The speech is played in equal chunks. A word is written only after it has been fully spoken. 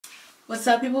What's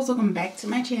up, people? Welcome back to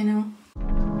my channel.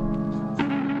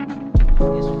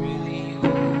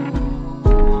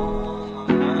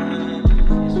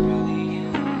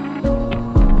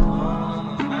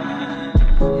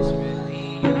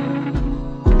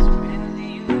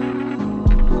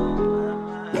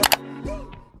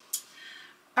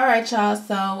 Alright, y'all,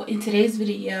 so in today's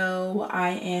video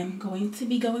I am going to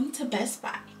be going to Best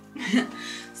Buy.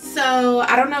 So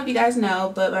I don't know if you guys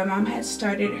know, but my mom has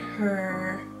started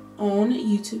her own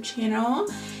YouTube channel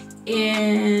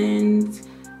and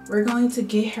we're going to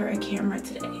get her a camera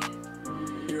today.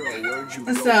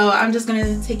 So I'm just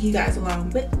gonna take you guys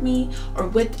along with me, or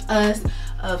with us,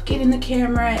 of getting the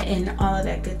camera and all of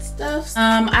that good stuff.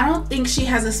 I don't think she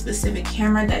has a specific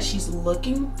camera that she's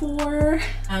looking for.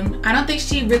 I don't think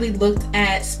she really looked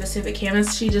at specific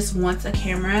cameras. She just wants a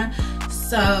camera.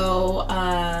 So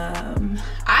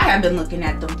I have been looking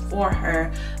at them for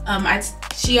her.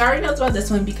 She already knows about this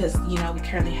one because, you know, we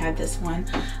currently have this one.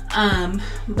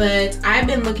 But I've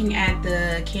been looking at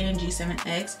the Canon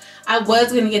G7X. I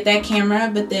was gonna get that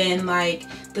camera, but then like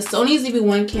the Sony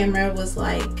ZV-1 camera was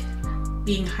like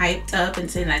being hyped up and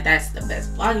saying that that's the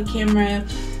best vlogging camera,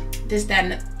 this, that,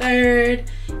 and the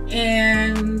third.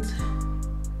 And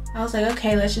I was like,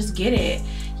 okay, let's just get it,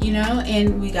 you know,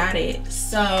 and we got it.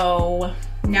 So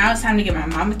now it's time to get my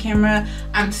mom a camera.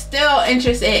 I'm still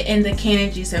interested in the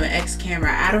Canon G7X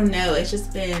camera. I don't know, it's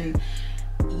just been,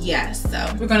 yeah.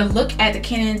 So we're gonna look at the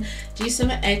Canon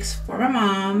G7X for my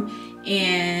mom.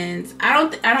 And I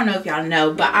don't know if y'all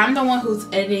know, but I'm the one who's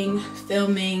editing,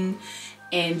 filming,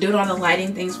 and doing all the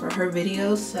lighting things for her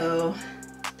videos. So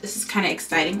this is kind of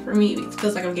exciting for me. It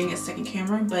feels like I'm getting a second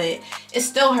camera, but it's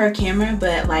still her camera,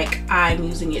 but like I'm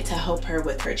using it to help her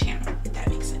with her channel, if that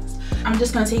makes sense. I'm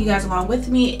just gonna take you guys along with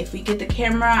me. If we get the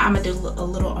camera, I'm gonna do a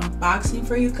little unboxing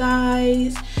for you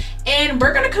guys, and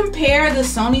we're gonna compare the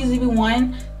Sony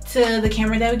ZV-1 to the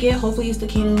camera that we get. Hopefully it's the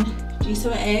Canon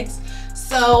G7X,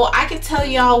 so I can tell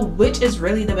y'all which is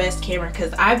really the best camera,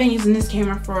 because I've been using this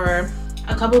camera for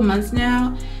a couple months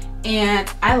now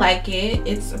and I like it.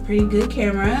 It's a pretty good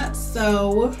camera.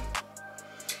 So,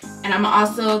 and I'm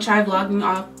also try vlogging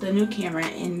off the new camera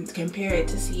and compare it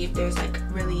to see if there's like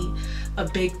really a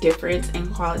big difference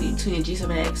in quality between the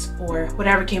G7X or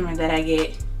whatever camera that I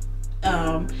get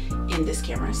in this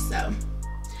camera. So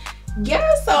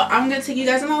yeah, so I'm gonna take you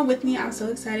guys along with me. I'm so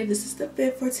excited. This is the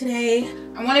fit for today.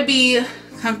 I want to be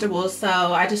comfortable, so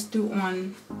I just threw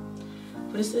on,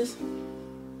 what is this?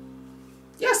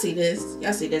 Y'all see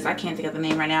this, I can't think of the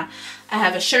name right now. I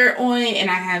have a shirt on and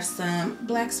I have some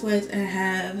black sweats and I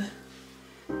have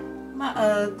my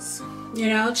Uggs, you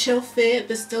know, chill fit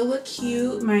but still look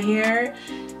cute. My hair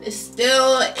is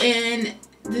still in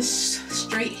this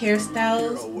straight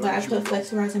hairstyle, but I put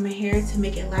flexorizer in my hair to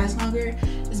make it last longer.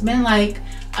 It's been like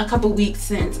a couple weeks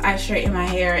since I straightened my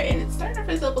hair and it's starting to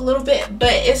frizz up a little bit,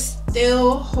 but it's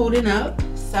still holding up.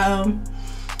 So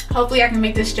hopefully I can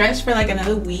make this stretch for like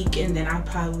another week and then I'll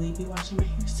probably be washing my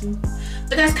hair soon.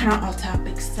 But that's kind of off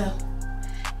topic. So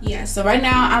yeah, so right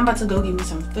now I'm about to go get me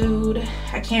some food.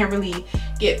 I can't really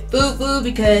get food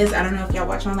because I don't know if y'all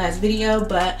watched my last video,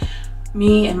 but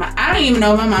me and I don't even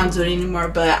know if my mom's doing it anymore,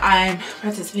 but I'm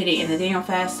participating in the Daniel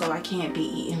fast, so I can't be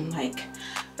eating like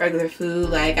regular food.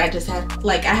 Like I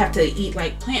have to eat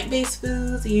like plant-based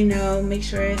foods, you know, make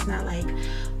sure it's not like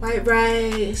white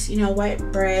rice, you know, white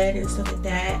bread and stuff like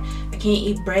that. I can't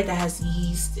eat bread that has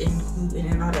yeast and gluten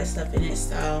and all that stuff in it.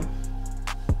 So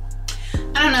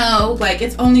I don't know, like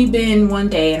it's only been one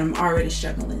day and I'm already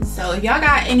struggling. So if y'all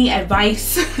got any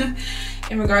advice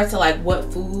in regards to like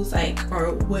what foods like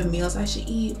or what meals I should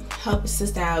eat, help a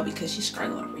sister out because she's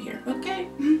struggling over here, okay?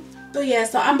 So yeah,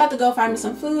 so I'm about to go find me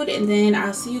some food and then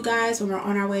I'll see you guys when we're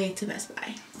on our way to Best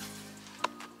Buy.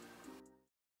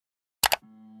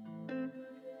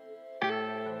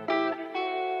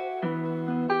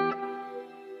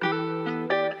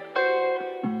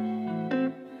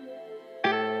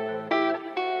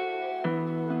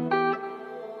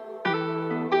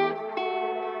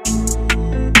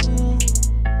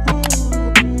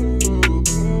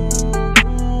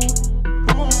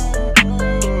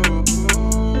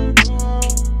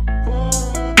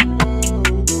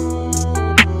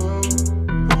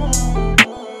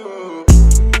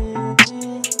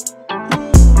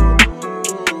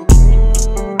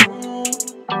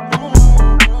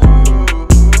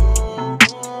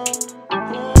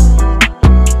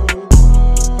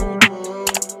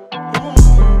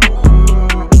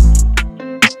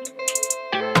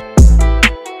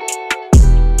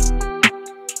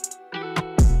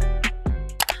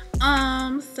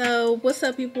 So what's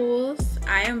up, peoples?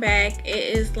 I am back.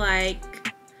 It is like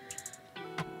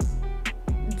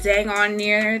dang on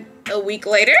near a week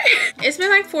later. It's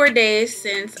been like 4 days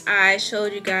since I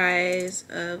showed you guys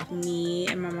of me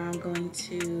and my mom going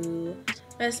to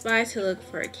Best Buy to look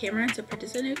for a camera, to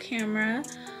purchase a new camera.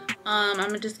 I'm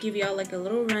gonna just give y'all like a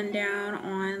little rundown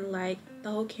on like the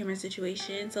whole camera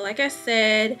situation. So like I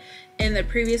said in the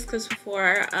previous clips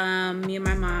before, me and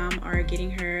my mom are getting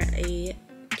her a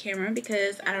camera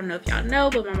because I don't know if y'all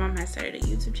know, but my mom has started a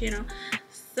YouTube channel.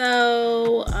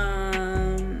 So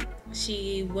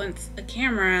she wants a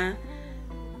camera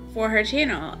for her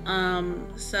channel.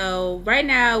 So right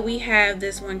now we have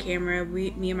this one camera. Me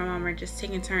and my mom are just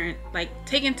taking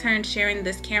turns sharing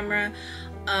this camera.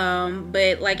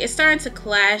 But like it's starting to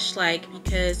clash, like,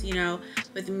 because you know,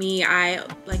 with me, I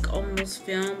like almost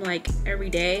film like every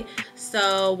day.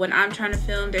 So when I'm trying to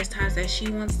film, there's times that she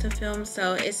wants to film,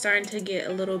 so it's starting to get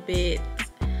a little bit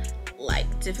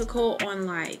like difficult on,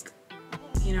 like,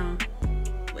 you know,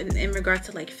 in regards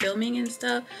to like filming and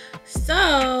stuff.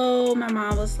 So my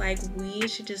mom was like, we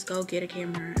should just go get a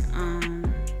camera.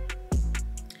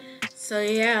 So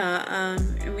yeah,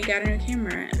 and we got a new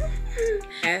camera.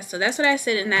 Yeah, so that's what I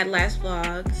said in that last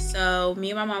vlog. So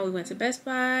me and my mom, we went to Best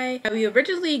Buy. We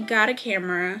originally got a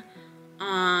camera,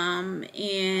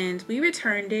 and we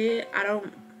returned it. I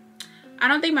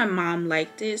don't think my mom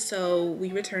liked it, so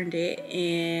we returned it,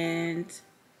 and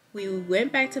we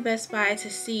went back to Best Buy to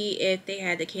see if they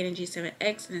had the Canon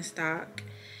G7X in stock,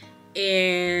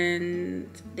 and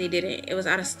they didn't. It was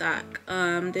out of stock.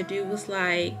 The dude was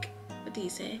like, what did he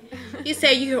say? He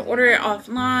said you can order it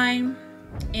offline,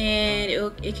 and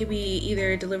it could be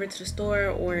either delivered to the store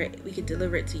or we could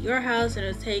deliver it to your house, and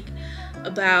it'll take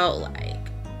about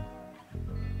like,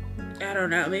 I don't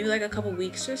know, maybe like a couple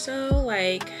weeks or so.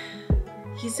 Like,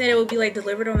 he said it would be like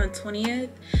delivered on the 20th,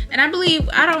 and I believe,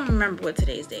 I don't remember what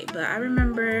today's date, but I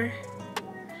remember,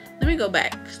 let me go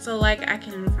back so like I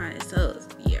can find it. So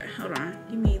yeah, hold on,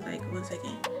 give me like 1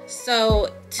 second.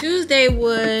 So Tuesday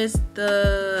was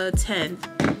the 10th.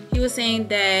 He was saying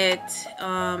that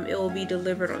it will be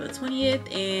delivered on the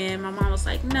 20th, and my mom was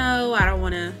like, no, I don't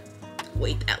want to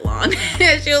wait that long.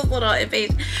 She was a little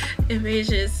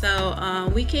impatient.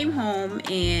 So we came home,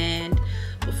 and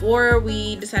before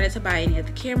we decided to buy any of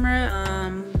the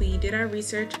camera, we did our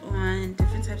research on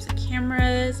different types of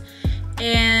cameras.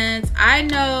 And I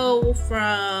know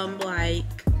from like,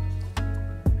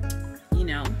 you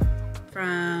know,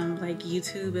 from like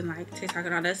YouTube and like TikTok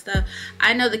and all that stuff,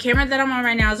 I know the camera that I'm on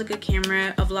right now is a good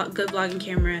camera, good vlogging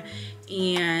camera,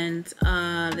 and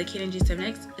the Canon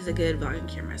G7X is a good vlogging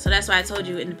camera. So that's why I told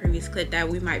you in the previous clip that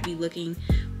we might be looking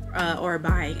or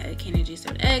buying a Canon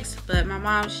G7X. But my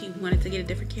mom, she wanted to get a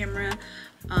different camera,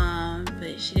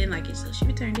 but she didn't like it, so she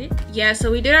returned it. Yeah,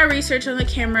 so we did our research on the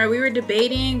camera. We were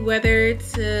debating whether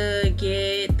to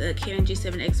get the Canon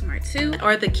G7X Mark II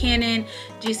or the Canon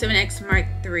G7X Mark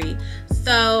III.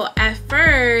 So at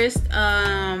first,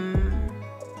 I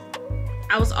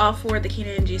was all for the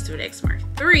Canon G7X Mark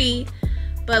III,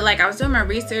 but like I was doing my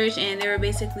research, and they were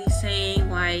basically saying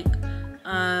like,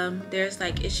 there's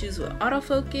like issues with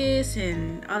autofocus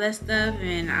and all that stuff,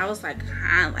 and I was like,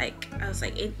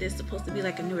 ain't this supposed to be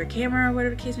like a newer camera or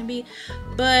whatever the case may be?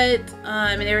 But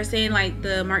and they were saying like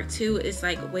the Mark II is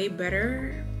like way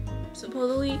better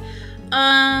supposedly.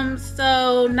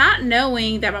 So not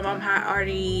knowing that my mom had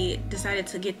already decided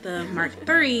to get the Mark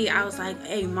III, I was like,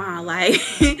 hey ma, like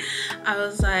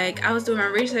I was doing my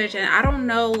research, and I don't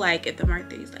know like if the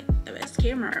Mark III is like the best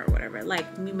camera or whatever. Like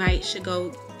we should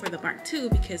go for the Mark II,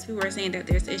 because we were saying that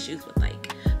there's issues with like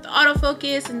the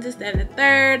autofocus and this, that, and the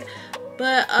third.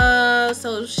 But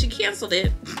so she canceled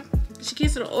it. She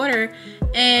canceled the order,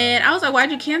 and I was like,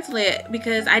 why'd you cancel it?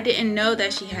 Because I didn't know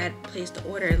that she had placed the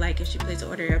order. Like if she placed the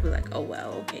order, I'd be like, oh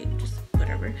well, okay, just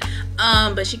whatever.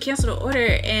 But she canceled the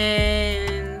order,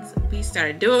 and we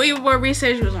started doing more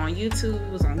research. It was on YouTube,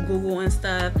 it was on Google and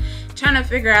stuff, trying to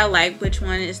figure out like which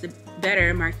one is the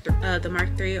better, the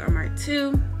Mark III or Mark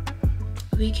II.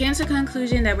 We came to the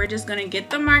conclusion that we're just gonna get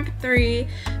the Mark III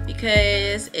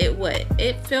because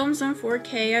it films on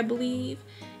 4K, I believe,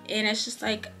 and it's just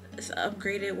like it's an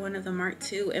upgraded one of the Mark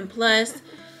II. And plus,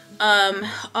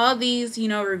 all these, you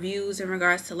know, reviews in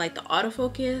regards to like the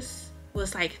autofocus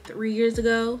was like 3 years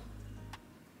ago.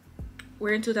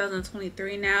 We're in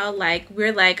 2023 now. Like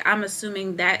I'm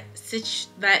assuming that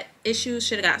issue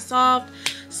should have got solved.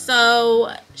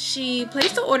 So she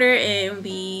placed the order, and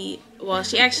we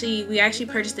actually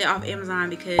purchased it off Amazon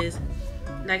because,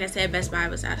 like I said, Best Buy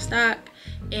was out of stock,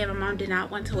 and my mom did not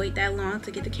want to wait that long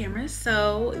to get the camera.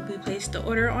 So we placed the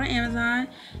order on Amazon,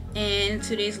 and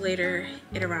 2 days later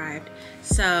it arrived.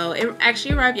 So it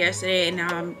actually arrived yesterday, and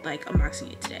now I'm like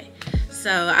unboxing it today.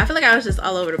 So I feel like I was just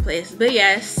all over the place. But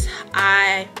yes,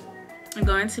 I am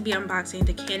going to be unboxing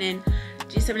the Canon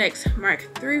G7X Mark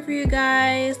III for you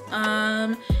guys.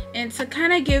 And to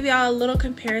kind of give y'all a little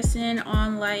comparison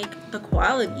on like the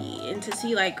quality and to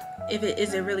see like if it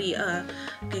is really a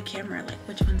good camera, like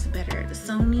which one's better, the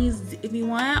Sony's if you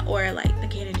want, or like the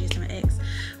Canon G7X.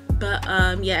 But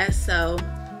yeah, so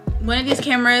one of these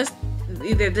cameras,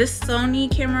 either this Sony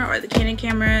camera or the Canon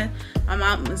camera, my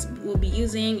mom will be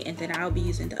using, and then I'll be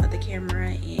using the other camera.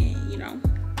 And you know,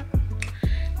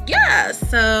 yeah,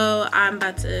 so I'm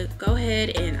about to go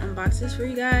ahead and unbox this for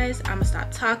you guys. I'm gonna stop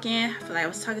talking. I feel like I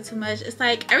was talking too much. It's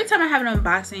like every time I have an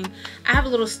unboxing, I have a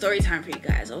little story time for you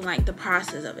guys on like the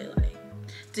process of it. Like,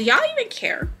 do y'all even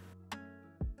care?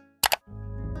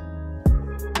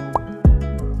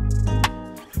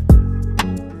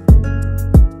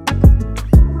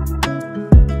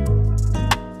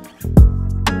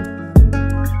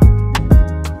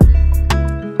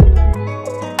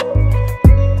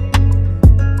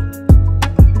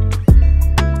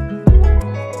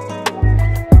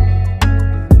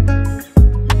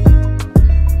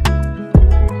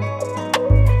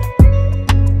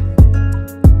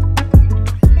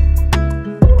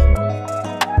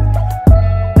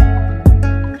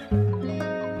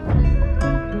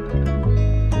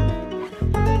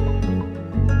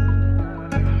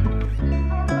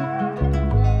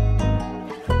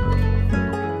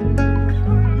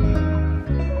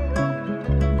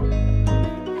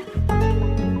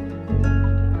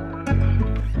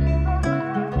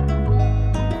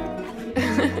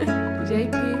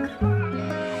 JP.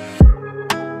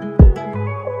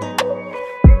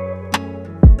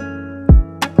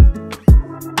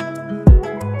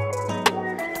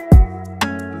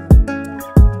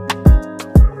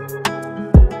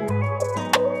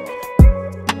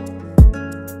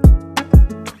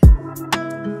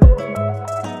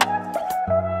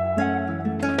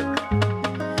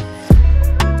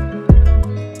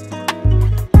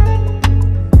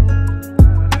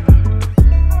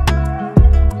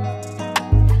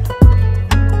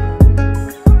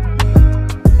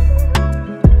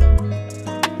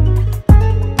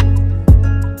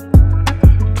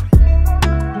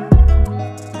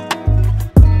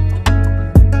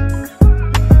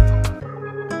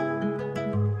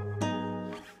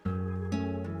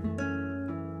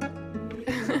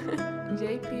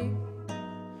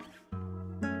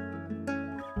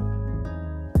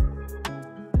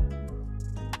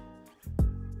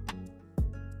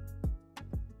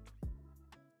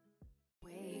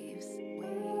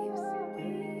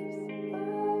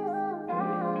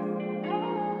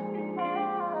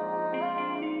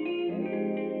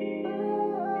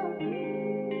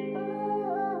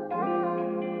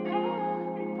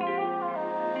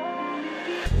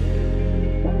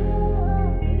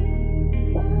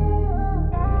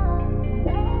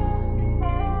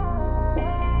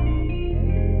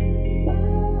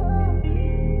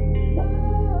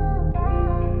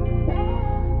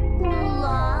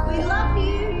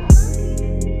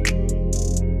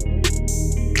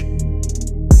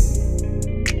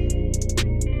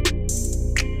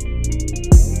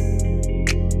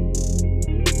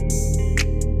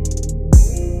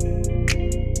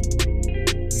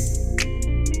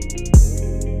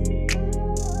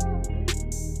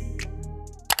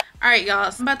 Alright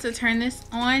y'all, so I'm about to turn this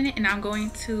on and I'm going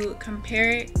to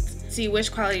compare it, see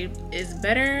which quality is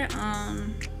better.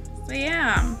 So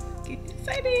yeah, I'm getting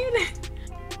excited.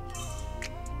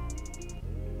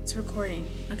 It's recording,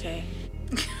 okay.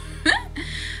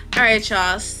 Alright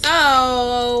y'all, so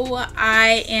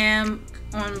I am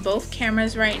on both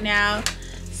cameras right now.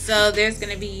 So there's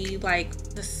gonna be like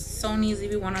the Sony's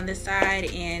EV1 on this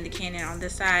side and the Canon on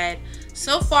this side.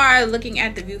 So far, looking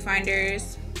at the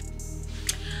viewfinders,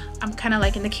 I'm kind of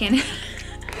liking the Canon.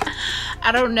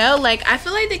 I don't know, like I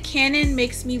feel like the Canon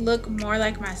makes me look more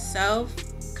like myself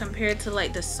compared to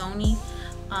like the Sony.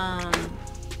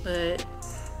 But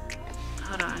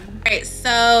hold on. All right,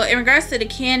 so in regards to the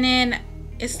Canon,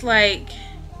 it's like,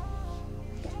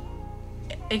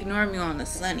 ignore me on the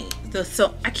Sony.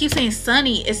 So I keep saying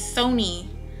Sony, it's Sony.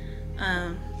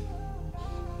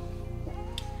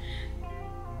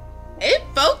 It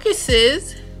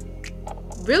focuses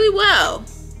really well.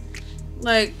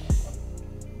 Like,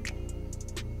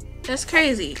 that's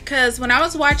crazy. Cause when I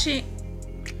was watching,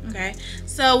 okay,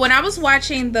 so when I was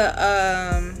watching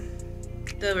the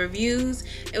reviews,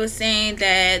 it was saying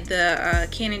that the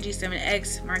Canon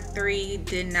G7X Mark III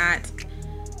did not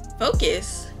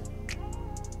focus.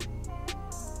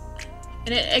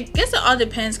 And I guess it all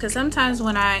depends, because sometimes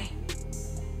when I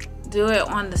do it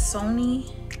on the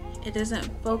Sony, it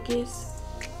doesn't focus.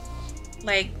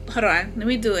 Like, hold on, let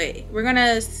me do it. We're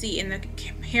gonna see, and the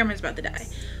camera's about to die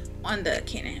on the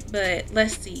Canon, but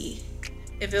let's see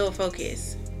if it will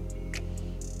focus.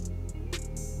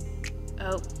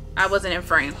 Oh, I wasn't in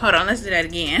frame. Hold on, let's do that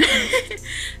again.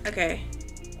 Okay.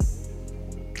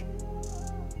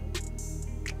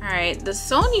 All right, the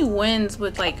Sony wins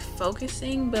with like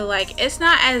focusing, but like it's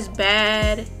not as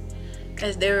bad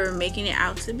as they were making it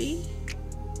out to be.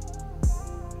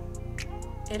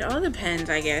 It all depends,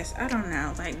 I guess. I don't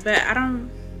know, like, but I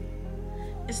don't,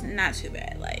 it's not too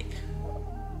bad. Like,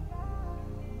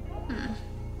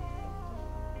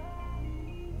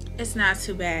 it's not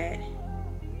too bad.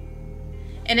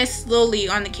 And it's slowly,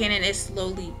 on the Canon, it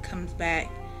slowly comes back.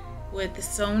 With the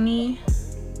Sony,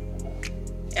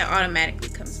 it automatically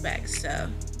comes back. So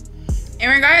in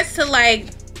regards to like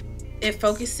it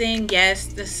focusing, yes,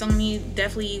 the Sony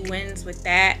definitely wins with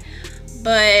that.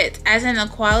 But as in the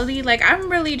quality, like, I'm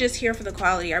really just here for the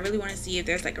quality. I really want to see if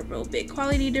there's like a real big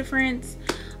quality difference,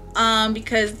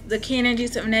 because the Canon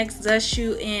G7X does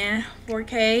shoot in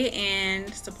 4K,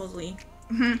 and supposedly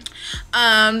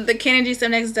the Canon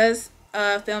G7X does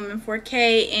film in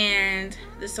 4K, and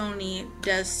the Sony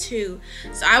does too.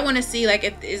 So I want to see like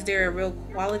if is there a real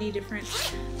quality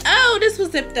difference. Oh, this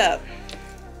was zipped up.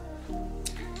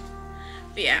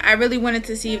 But yeah, I really wanted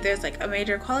to see if there's like a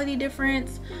major quality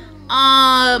difference.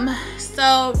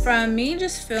 So from me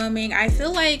just filming, I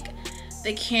feel like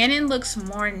the Canon looks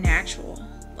more natural.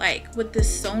 Like with the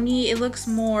Sony, it looks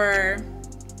more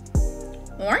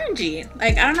orangey.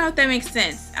 Like, I don't know if that makes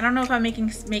sense. I don't know if I'm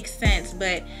making makes sense,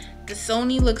 but the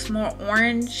Sony looks more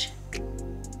orange.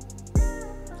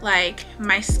 Like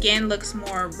my skin looks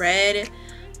more red.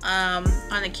 On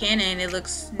the Canon, it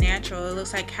looks natural. It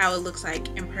looks like how it looks like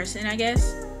in person, I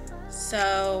guess.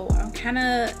 So I'm kind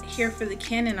of here for the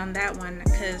Canon on that one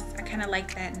because I kind of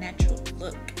like that natural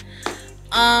look.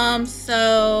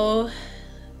 So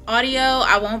audio,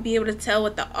 I won't be able to tell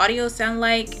what the audio sound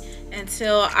like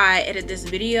until I edit this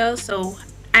video. So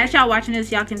as y'all watching this,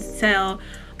 y'all can tell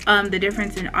the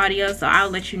difference in audio. So I'll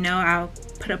let you know. I'll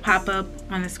put a pop-up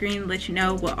on the screen, let you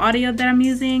know what audio that I'm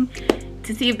using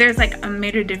to see if there's like a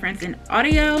major difference in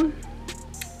audio.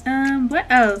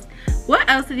 What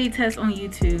else did he test on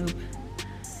YouTube?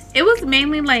 It was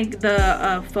mainly like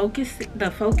the focus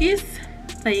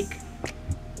like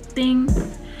thing.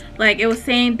 Like it was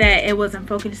saying that it wasn't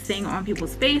focusing on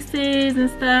people's faces and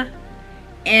stuff,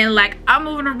 and like I'm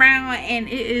moving around and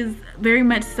it is very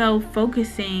much so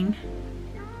focusing.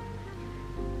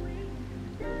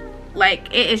 Like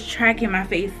it is tracking my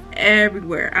face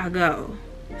everywhere I go.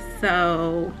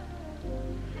 So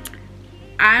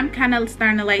I'm kind of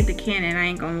starting to like the Canon, I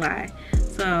ain't gonna lie.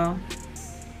 So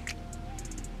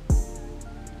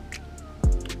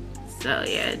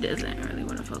yeah, it doesn't really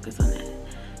want to focus on that.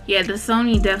 Yeah, the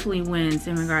Sony definitely wins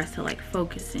in regards to like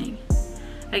focusing.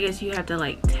 I guess you have to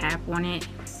like tap on it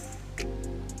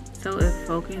so it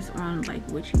focus on like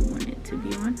what you want it to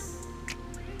be on.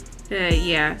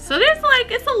 Yeah, so there's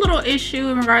like, it's a little issue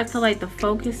in regards to like the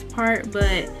focus part,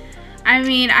 but I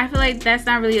mean, I feel like that's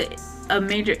not really a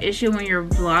major issue when you're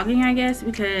vlogging, I guess,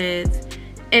 because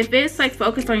if it's like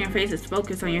focused on your face, it's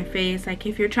focused on your face. Like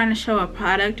if you're trying to show a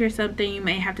product or something, you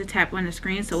may have to tap on the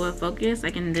screen so it'll focus.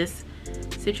 Like in this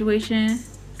situation,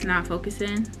 it's not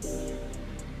focusing.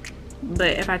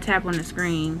 But if I tap on the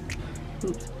screen,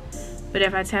 oops. But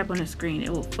if I tap on the screen, it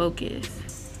will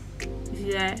focus. You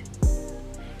see that?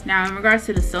 Now in regards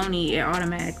to the Sony, it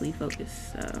automatically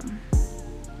focused. So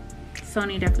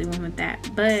Sony definitely went with that.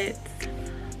 But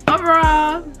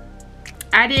overall,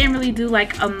 I didn't really do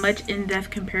like a much in-depth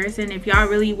comparison. If y'all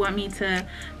really want me to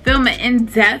film an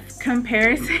in-depth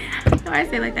comparison, how do I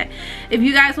say it like that? If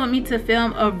you guys want me to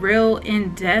film a real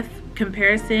in-depth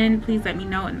comparison, please let me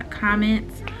know in the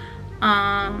comments,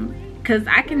 because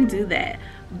I can do that.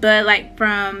 But like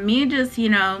from me just, you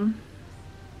know,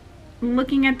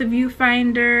 looking at the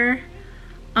viewfinder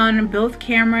on both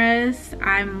cameras,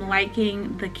 I'm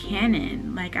liking the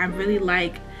Canon. Like I really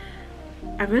like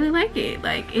it.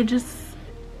 Like it just,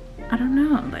 I don't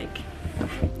know, like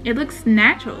it looks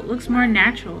natural. It looks more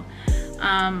natural.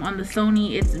 On the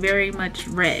Sony, it's very much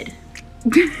red.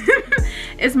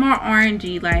 It's more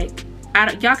orangey. Like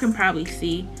y'all can probably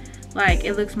see, like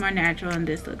it looks more natural, and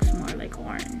this looks more like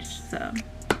orange. So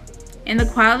in the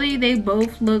quality, they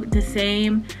both look the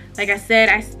same. Like I said,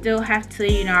 I still have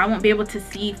to, you know, I won't be able to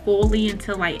see fully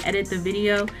until I edit the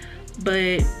video,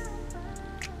 but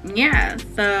yeah.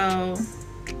 So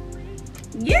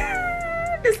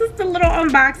yeah, this is the little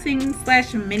unboxing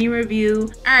slash mini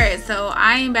review. All right, so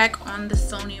I am back on the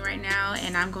Sony right now,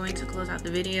 and I'm going to close out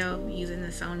the video using the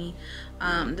Sony.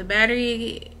 The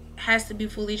battery has to be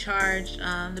fully charged.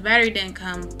 The battery didn't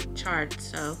come charged,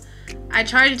 so I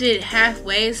charged it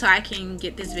halfway so I can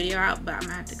get this video out, but I'm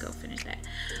gonna have to go finish that.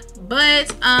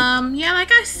 But yeah,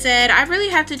 like I said, I really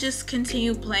have to just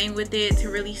continue playing with it to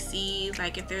really see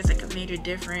like if there's like a major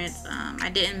difference. I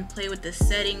didn't play with the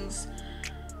settings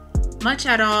much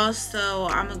at all, so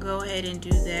I'm gonna go ahead and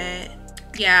do that.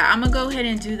 Yeah, I'm gonna go ahead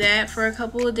and do that for a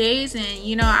couple of days, and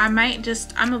you know, I'm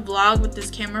gonna vlog with this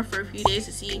camera for a few days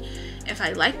to see if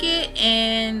I like it,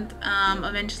 and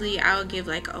eventually I'll give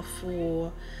like a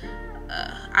full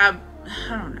I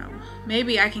don't know,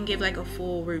 maybe I can give like a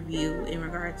full review in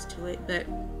regards to it. But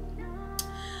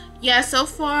yeah, so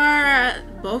far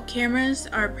both cameras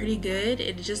are pretty good.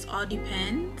 It just all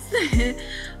depends.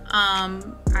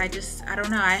 I don't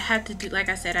know, I have to do, like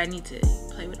I said, I need to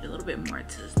play with it a little bit more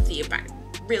to see if I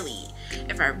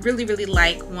really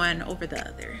like one over the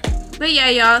other. But yeah,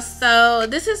 y'all, so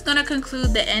this is gonna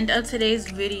conclude the end of today's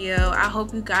video. I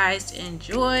hope you guys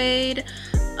enjoyed.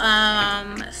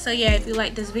 So yeah, if you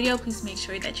like this video, please make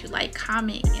sure that you like,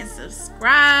 comment, and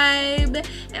subscribe,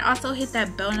 and also hit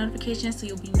that bell notification so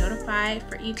you'll be notified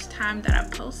for each time that I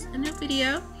post a new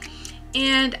video.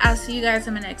 And I'll see you guys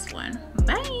in my next one.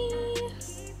 Bye.